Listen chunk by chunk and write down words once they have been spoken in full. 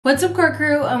What's up, Court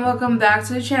Crew, and welcome back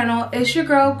to the channel. It's your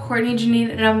girl Courtney Jinean,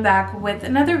 and I'm back with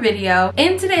another video.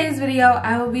 In today's video,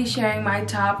 I will be sharing my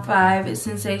top 5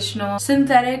 sensational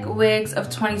synthetic wigs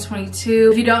of 2022.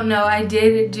 If you don't know, I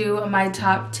did do my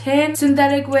top 10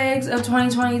 synthetic wigs of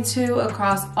 2022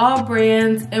 across all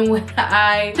brands, and when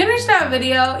I finished that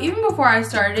video, even before I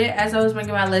started, as I was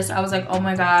making my list, I was like, oh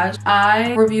my gosh,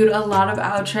 I reviewed a lot of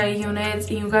Outre units,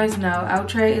 and you guys know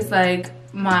Outre is like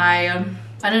my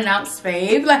unannounced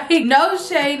fave. Like, no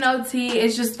shade, no tea,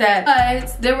 it's just that.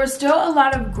 But there were still a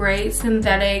lot of great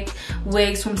synthetic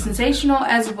wigs from Sensational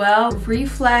as well.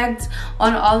 Reflect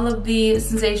on all of the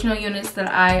sensational units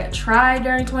that I tried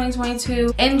during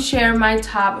 2022 and share my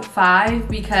top 5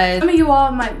 because some of you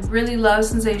all might really love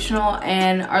Sensational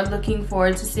and are looking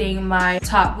forward to seeing my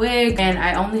top wig, and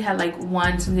I only had like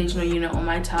one sensational unit on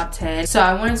my top 10. So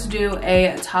I wanted to do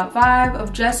a top 5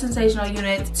 of just sensational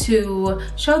units to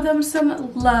show them some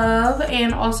love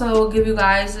and also give you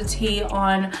guys the tea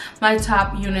on my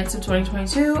top units of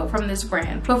 2022 from this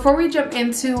brand. Before we jump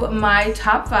into my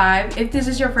top 5, if this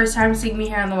is your first time seeing me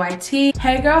here on the YT,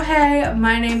 hey girl, hey,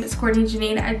 my name is Courtney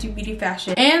Jinean. I do beauty,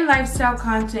 fashion, and lifestyle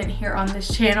content here on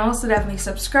this channel, so definitely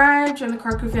subscribe, join the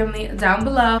Court Crew family down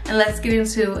below, and let's get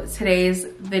into today's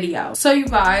video. So you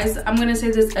guys, I'm gonna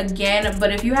say this again,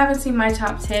 but if you haven't seen my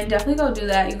top 10, definitely go do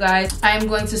that, you guys. I am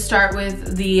going to start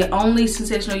with the only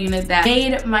sensational unit that made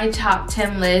my top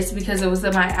 10 list because it was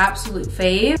my absolute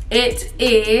fave. It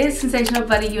is Sensational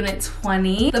Butta Unit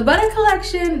 20. The Butta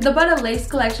collection, the Butta lace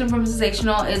collection from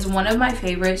Sensational is one of my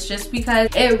favorites just because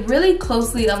it really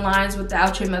closely aligns with the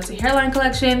Outre Melted Hairline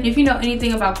collection. If you know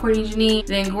anything about Courtney Jinean,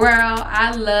 then girl,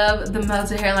 I love the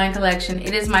Melted Hairline collection.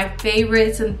 It is my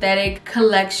favorite synthetic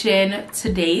collection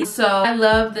to date. So I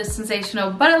love the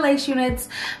Sensational Butta lace units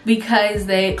because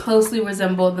they closely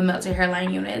resemble the Melted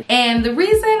Hairline unit. And the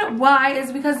reason why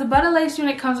is because the Butta lace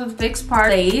unit comes with fixed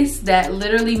part lace that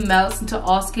literally melts into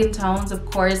all skin tones. Of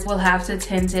course, we'll have to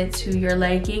tint it to your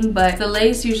liking, but the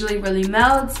lace usually really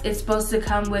melts. It's supposed to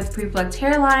come with pre-plucked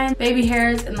hairline, baby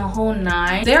hairs, and the whole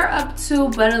 9. They're up to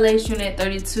Butta lace unit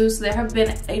 32, so there have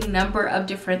been a number of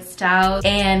different styles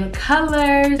and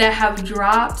colors that have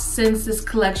dropped since this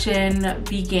collection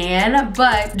began.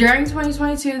 But during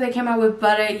 2022, they came out with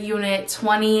Butta unit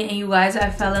 20, and you guys, I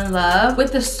fell in love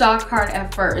with the stock card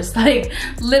at first. Like,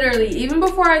 literally, even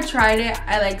before I tried it,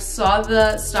 I like saw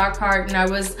the stock card and I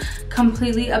was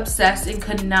completely obsessed and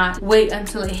could not wait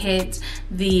until it hit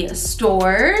the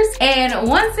stores. And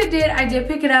once it did, I did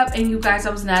pick it up, and you guys,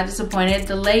 I was not disappointed.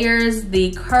 The layers,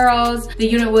 the curls, the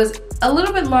unit was a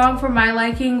little bit long for my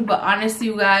liking, but honestly,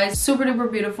 you guys, super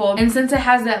duper beautiful. And since it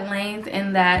has that length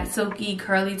and that silky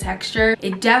curly texture,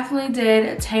 it definitely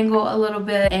did tangle a little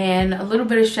bit and a little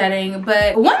bit of shedding.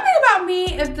 But one thing about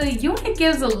me, if the unit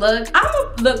gives a look,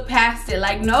 I'ma look past it.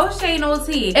 Like, no shade, no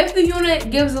tea. If the unit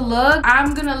gives a look,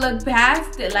 I'm gonna look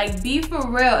past it. Like, be for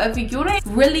real. If a unit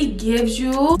really gives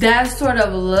you that sort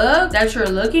of look that you're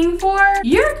looking for,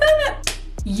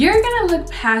 you're gonna look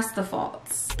past the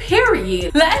faults,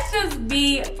 period. Let's just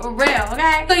be for real,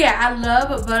 okay? So yeah, I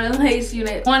love Butta lace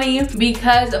unit 20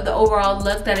 because of the overall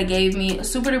look that it gave me.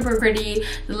 Super duper pretty.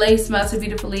 The lace melted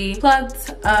beautifully,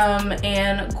 plucked,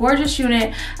 and gorgeous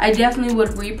unit. I definitely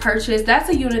would repurchase. That's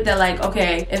a unit that, like,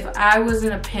 okay, if I was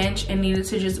in a pinch and needed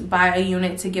to just buy a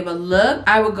unit to give a look,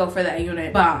 I would go for that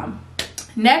unit. Bomb.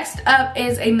 Next up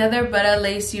is another Butta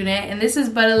lace unit, and this is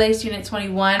Butta lace unit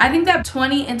 21. I think that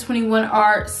 20 and 21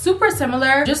 are super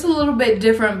similar, just a little bit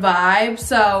different vibe.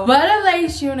 So Butta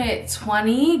lace unit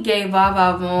 20 gave va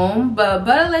va voom, but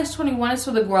Butta lace 21 is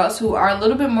for the girls who are a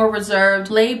little bit more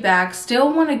reserved, laid back,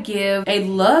 still want to give a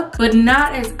look, but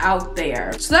not as out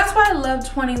there. So that's why I love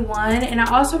 21, and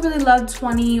I also really love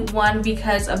 21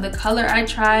 because of the color I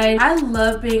tried. I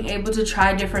love being able to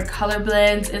try different color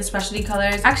blends and specialty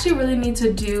colors. I actually really need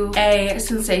to do a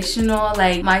Sensational,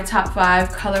 like my top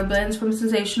 5 color blends from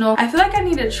Sensational. I feel like I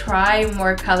need to try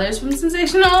more colors from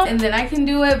Sensational and then I can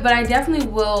do it, but I definitely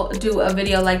will do a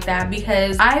video like that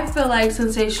because I feel like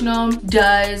Sensational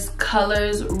does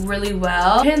colors really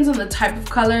well. Depends on the type of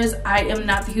colors. I am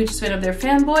not the hugest fan of their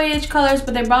fanboyish colors,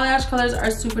 but their balayage colors are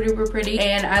super duper pretty,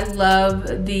 and I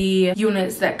love the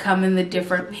units that come in the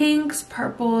different pinks,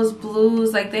 purples,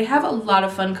 blues. Like, they have a lot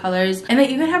of fun colors, and they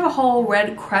even have a whole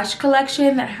red crush collection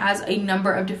collection that has a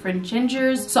number of different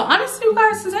gingers. So honestly, you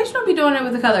guys, Sensational be doing it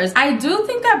with the colors. I do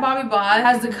think that Bobbi Boss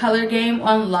has the color game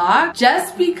unlocked,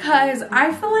 just because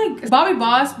I feel like Bobbi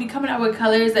Boss be coming out with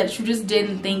colors that you just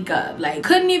didn't think of, like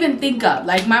couldn't even think of.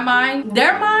 Like my mind,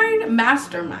 their mind,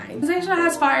 mastermind. Sensational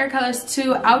has fire colors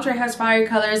too. Outre has fire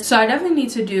colors. So I definitely need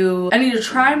to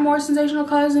try more Sensational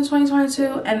colors in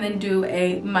 2022 and then do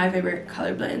my favorite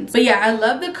color blends. But yeah, I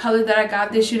love the color that I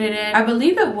got this unit in. I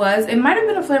believe it might have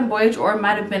been a flamboyage or it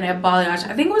might have been a balayage.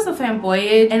 I think it was a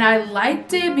flamboyage, and I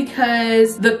liked it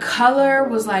because the color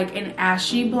was like an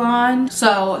ashy blonde.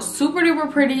 So super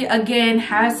duper pretty. Again,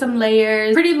 has some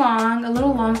layers, pretty long, a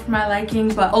little long for my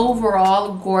liking, but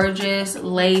overall gorgeous.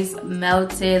 Lace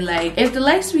melted. Like if the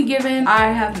lace be given,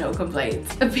 I have no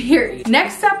complaints. Period.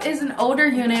 Next up is an older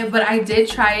unit, but I did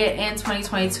try it in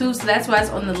 2022, so that's why it's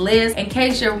on the list in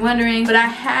case you're wondering. But I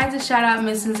had to shout out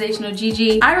Miss Sensational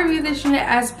Gigi. I reviewed this unit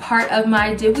as part of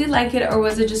my Did We Like It or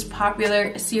Was It Just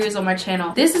Popular series on my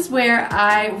channel. This is where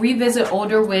I revisit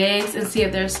older wigs and see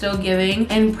if they're still giving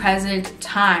in present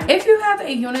time. If you have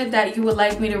a unit that you would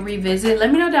like me to revisit,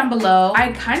 let me know down below.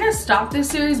 I kind of stopped this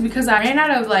series because I ran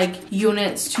out of like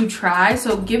units to try,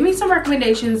 so give me some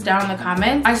recommendations down in the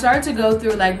comments. I started to go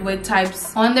through like wig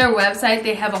types on their website.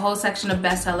 They have a whole section of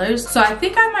bestsellers, so I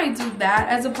think I might do that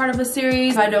as a part of a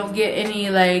series if I don't get any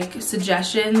like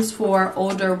suggestions for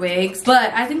older wigs.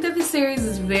 But I think that this series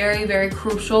is very, very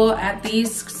crucial at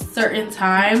these certain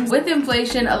times. With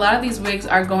inflation, a lot of these wigs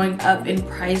are going up in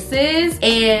prices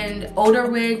and older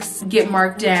wigs get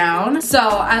marked down. So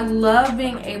I love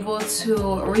being able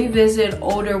to revisit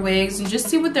older wigs and just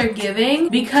see what they're giving,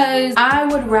 because I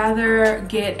would rather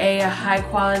get a high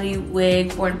quality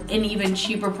wig for an even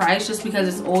cheaper price just because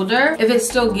it's older if it's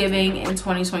still giving in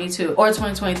 2022 or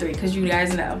 2023, because you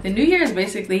guys know the new year is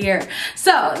basically here.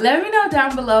 So let me know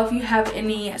down below if you have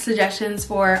any suggestions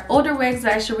for older wigs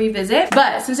that I should revisit.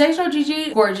 But Sensational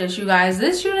Gigi, gorgeous, you guys.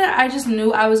 This unit, I just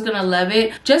knew I was gonna love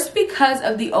it just because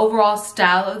of the overall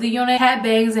style of the unit. It had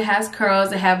bangs, it has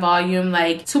curls, it had volume.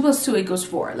 Like 2 + 2 =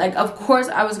 4. Like of course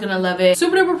I was gonna love it.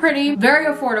 Super duper pretty, very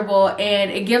affordable,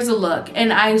 and it gives a look.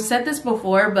 And I said this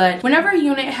before, but whenever a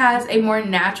unit has a more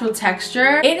natural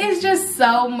texture, it is just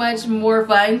so much more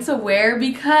fun to wear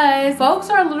because folks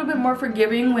are a little bit more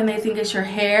forgiving when they think it's your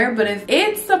hair. But if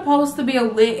it's supposed to be a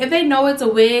wig, if they know it's a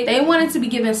wig, they want it to be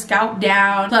given scalp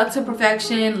down, plucked to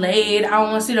perfection, laid. I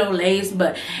don't want to see no lace,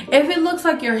 but if it looks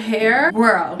like your hair,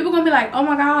 girl, people gonna be like, oh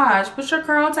my gosh, what's your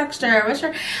curl texture? What's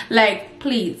your, like,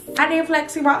 please, I did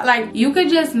flexi, like you could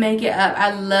just make it up.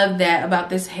 I love that about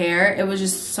this hair. It was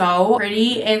just so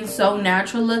pretty and so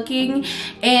natural looking,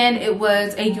 and it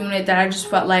was a unit that I just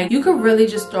felt like you could really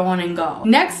just throw on and go.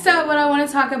 Next up, what I want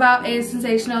to talk about is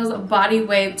Sensational's Body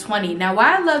Wave 20. Now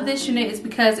why I love this unit is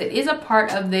because it is a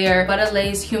part of their Butta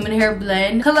Lace Human Hair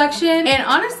Blend collection, and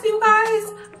honestly you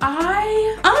guys,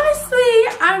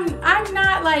 I'm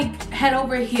not like head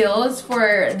over heels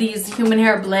for these human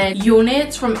hair blend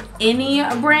units from any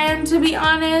brand, to be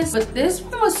honest, but this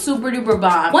one was super duper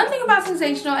bomb. One thing about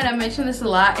Sensational, and I mention this a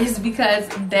lot, is because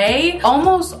they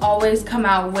almost always come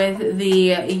out with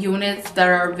the units that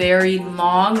are very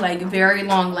long, like very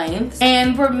long lengths,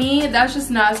 and for me that's just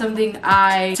not something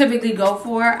I typically go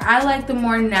for. I like the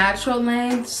more natural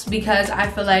lengths because I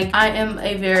feel like I am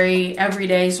a very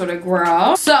everyday sort of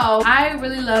girl. So I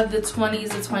really love the 20s,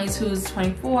 the 22s,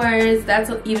 24s. That's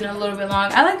even a little bit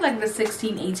long. I like the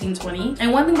 16, 18, 20.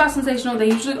 And one thing about Sensational, they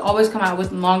usually always come out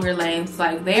with longer lengths.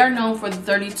 Like they are known for the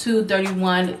 32,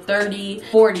 31, 30,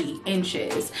 40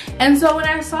 inches. And so when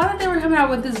I saw that they were coming out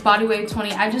with this Body Wave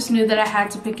 20, I just knew that I had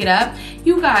to pick it up.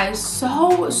 You guys,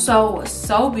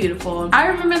 so beautiful. I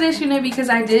remember this unit because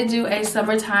I did do a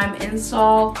summertime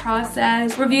install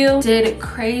process review. Did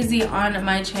crazy on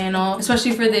my channel,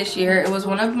 especially for this year. It was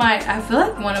I feel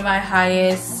like one of my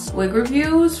highest wig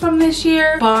reviews from this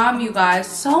year. Bomb, you guys.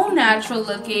 So natural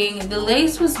looking. The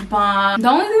lace was bomb. The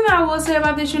only thing that I will say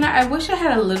about this unit, I wish I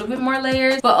had a little bit more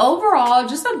layers, but overall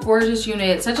just a gorgeous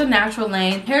unit. Such a natural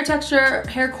length. Hair texture,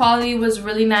 hair quality was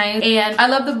really nice, and I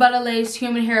love the Butta Lace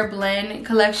Human Hair Blend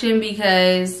collection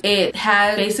because it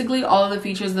has basically all of the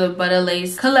features of the Butta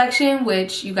Lace collection,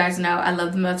 which you guys know I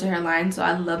love the melted hair line, so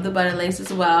I love the Butta Lace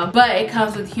as well. But it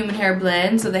comes with human hair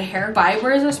blend, so the hair fiber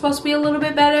fibers are supposed to be a little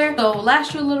bit better, so it'll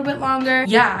last you a little bit longer.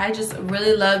 Yeah, I just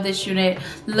really love this unit.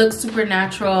 Looks super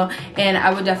natural, and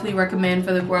I would definitely recommend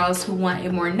for the girls who want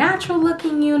a more natural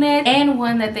looking unit and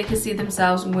one that they can see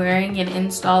themselves wearing and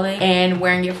installing and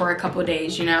wearing it for a couple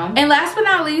days, you know. And last but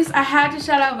not least, I had to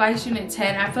shout out Vice Unit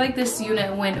 10. I feel like this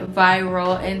unit went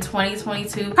viral in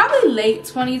 2022, probably late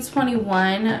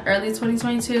 2021, early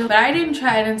 2022, but I didn't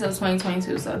try it until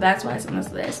 2022, so that's why it's on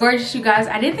this list. Gorgeous, you guys.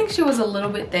 I did think she was a little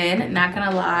bit thin, not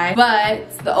gonna lie,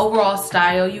 but the overall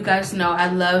style, you guys know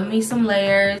I love me some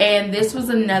layers, and this was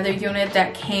another unit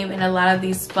that came in a lot of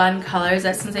these fun colors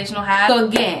that Sensationnel has. So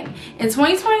again, in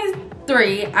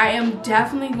 2023, I am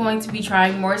definitely going to be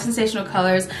trying more Sensationnel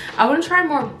colors. I want to try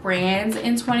more brands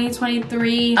in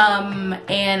 2023,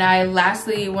 and I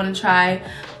lastly want to try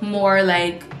more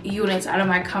like units out of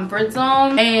my comfort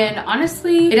zone. And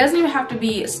honestly, it doesn't even have to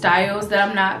be styles that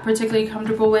I'm not particularly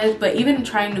comfortable with, but even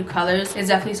trying new colors is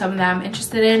definitely something that I'm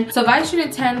interested in. So Vice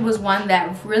Unit 10 was one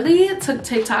that really took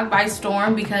TikTok by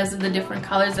storm because of the different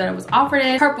colors that it was offered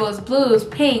in. Purples, blues,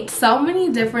 pinks, so many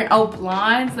different, oh,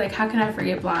 blondes, like how can I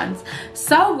forget blondes?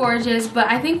 So gorgeous. But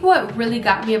I think what really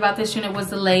got me about this unit was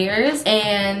the layers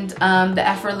and the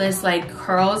effortless like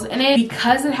curls in it.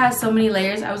 Because it has so many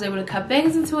layers, I was able to cut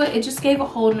bangs into it. It just gave a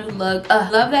whole new look.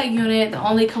 Love that unit. The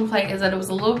only complaint is that it was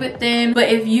a little bit thin, but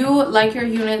if you like your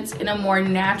units in a more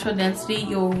natural density,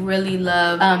 you'll really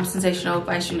love Sensationnel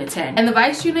Vice Unit 10. And the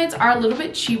Vice units are a little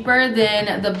bit cheaper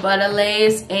than the Butta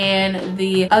lace and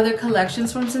the other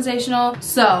collections from Sensationnel,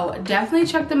 so definitely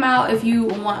check them out if you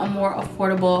want a more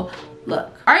affordable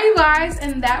look. Alright, you guys,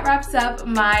 and that wraps up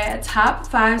my top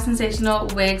 5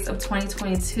 Sensationnel wigs of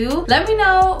 2022. Let me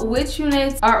know which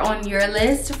units are on your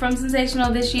list from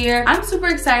Sensationnel this year. I'm super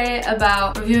excited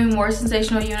about reviewing more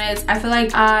Sensationnel units. I feel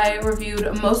like I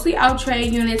reviewed mostly outre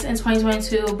units in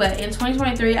 2022, but in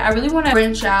 2023 I really want to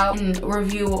branch out and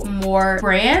review more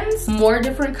brands, more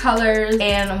different colors,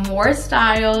 and more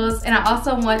styles. And I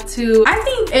also want to, I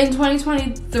think in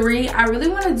 2023 I really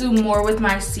want to do more with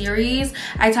my series.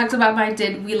 I talked about my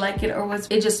Did We Like It or Was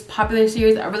It Just Popular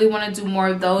series. I really want to do more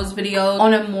of those videos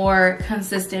on a more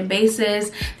consistent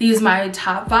basis. These are my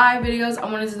top 5 videos.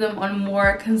 I want to do them on a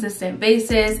more consistent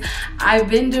basis. I've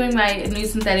been doing my new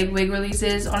synthetic wig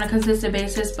releases on a consistent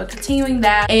basis, but continuing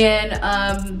that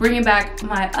and bringing back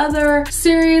my other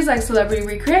series like celebrity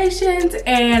recreations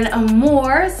and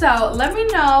more. So let me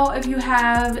know if you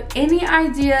have any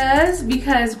ideas,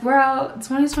 because girl,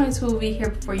 2022 will be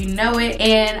here before you know it.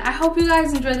 And I hope you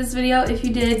guys enjoyed this video. If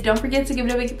you did, don't forget to give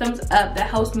it a big thumbs up. That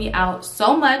helps me out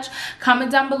so much. Comment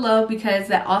down below because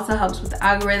that also helps with the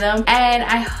algorithm. And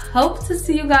I hope to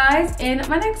see you guys in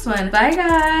my next one. Bye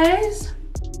guys.